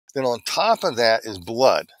Then on top of that is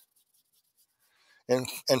blood. And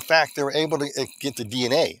in fact, they were able to get the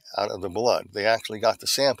DNA out of the blood. They actually got the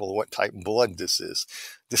sample of what type of blood this is.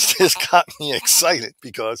 This just got me excited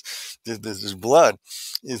because this blood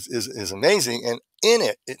is amazing. And in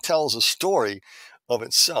it, it tells a story of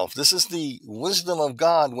itself. This is the wisdom of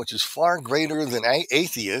God, which is far greater than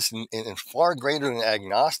atheists and far greater than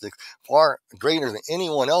agnostics, far greater than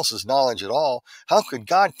anyone else's knowledge at all. How could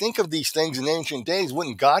God think of these things in ancient days?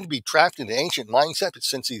 Wouldn't God be trapped in the ancient mindset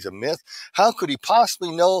since he's a myth? How could he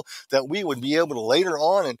possibly know that we would be able to later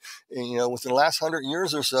on and within the last 100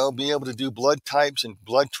 years or so be able to do blood types and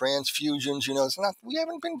blood transfusions? We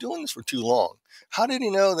haven't been doing this for too long. How did he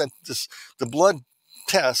know that the blood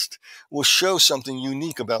test will show something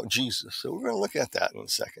unique about Jesus? So we're going to look at that in a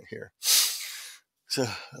second here. So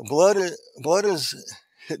the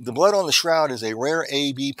blood on the shroud is a rare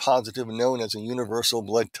AB positive known as a universal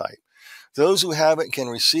blood type. Those who have it can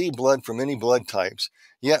receive blood from any blood types,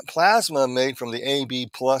 yet plasma made from the AB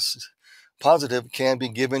plus positive can be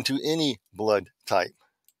given to any blood type.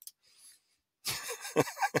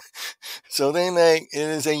 So it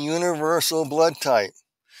is a universal blood type.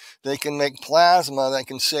 They can make plasma that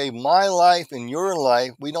can save my life and your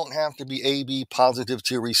life. We don't have to be AB positive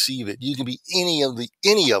to receive it. You can be any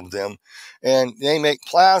of them, and they make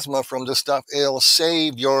plasma from the stuff. It'll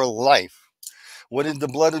save your life. What did the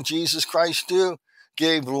blood of Jesus Christ do?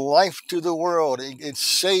 Gave life to the world. It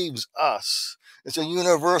saves us. It's a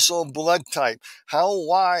universal blood type. How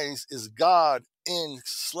wise is God in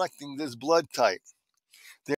selecting this blood type?